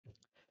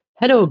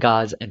Hello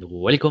guys and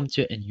welcome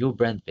to a new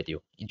brand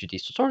video. In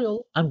today's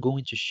tutorial, I'm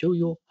going to show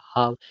you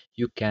how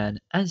you can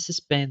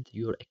unsuspend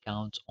your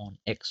account on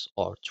X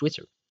or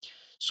Twitter.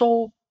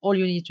 So all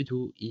you need to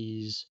do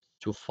is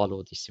to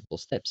follow these simple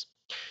steps.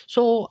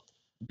 So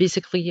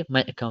basically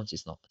my account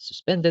is not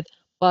suspended,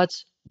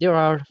 but there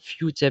are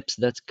few tips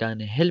that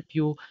can help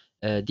you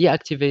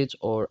deactivate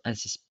or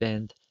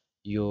unsuspend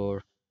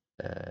your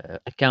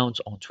account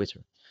on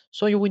Twitter.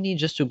 So you will need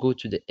just to go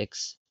to the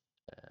X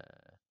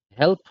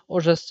help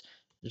or just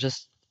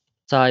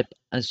type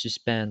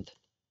unsuspend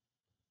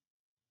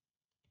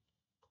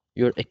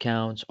your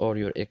account or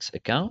your X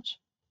account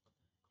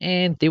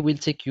and they will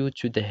take you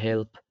to the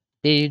help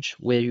page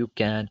where you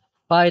can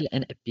file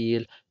an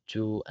appeal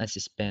to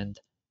unsuspend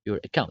your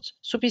account.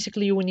 So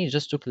basically, you will need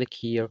just to click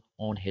here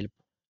on help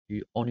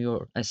on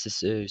your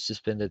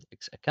suspended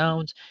X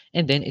account,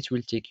 and then it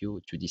will take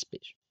you to this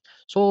page.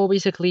 So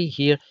basically,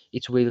 here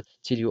it will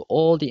tell you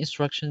all the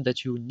instructions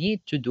that you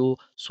need to do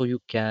so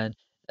you can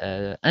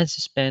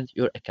unsuspend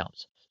your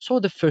account. So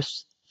the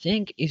first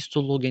thing is to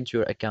log into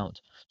your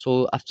account.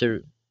 So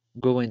after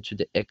going to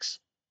the X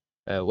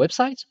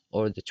website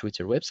or the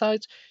Twitter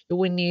website, you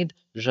will need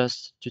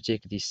just to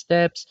take these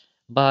steps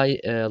by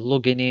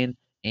logging in,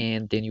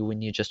 and then you will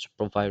need just to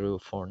provide your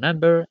phone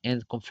number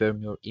and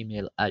confirm your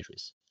email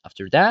address.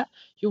 After that,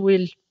 you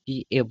will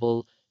be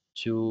able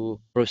to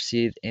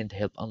proceed and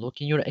help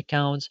unlocking your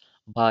account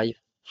by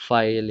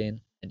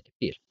filing an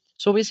appeal.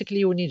 So basically,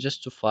 you will need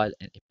just to file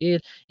an appeal,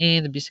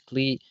 and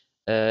basically,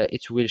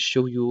 it will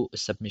show you a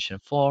submission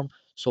form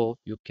so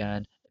you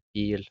can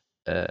appeal.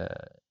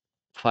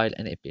 File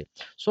an appeal.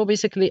 So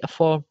basically, a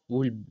form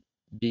will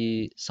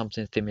be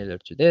something similar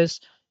to this.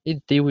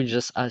 They will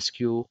just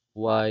ask you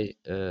why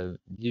do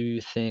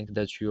you think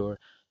that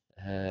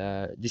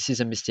this is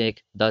a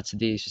mistake that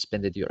they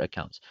suspended your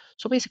account.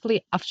 So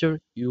basically,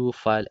 after you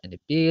file an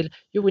appeal,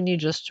 you will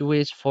need just to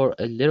wait for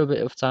a little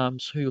bit of time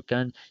so you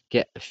can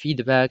get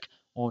feedback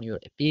on your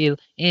appeal.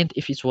 And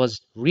if it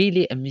was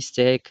really a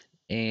mistake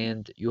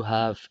and you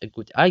have a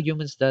good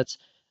arguments that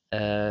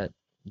uh,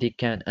 they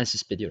can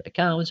unsuspend your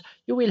account,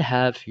 you will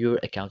have your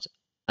account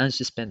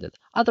unsuspended.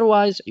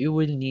 Otherwise, you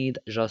will need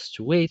just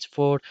to wait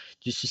for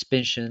the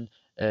suspension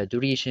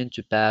duration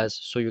to pass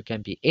so you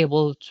can be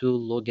able to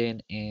log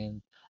in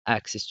and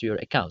access to your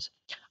account.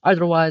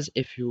 Otherwise,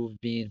 if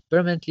you've been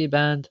permanently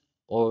banned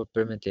or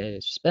permanently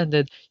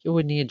suspended, you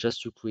will need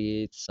just to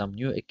create some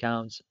new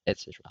accounts,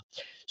 etc.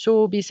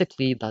 So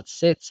basically,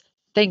 that's it.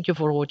 Thank you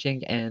for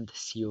watching and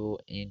see you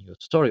in your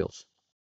tutorials.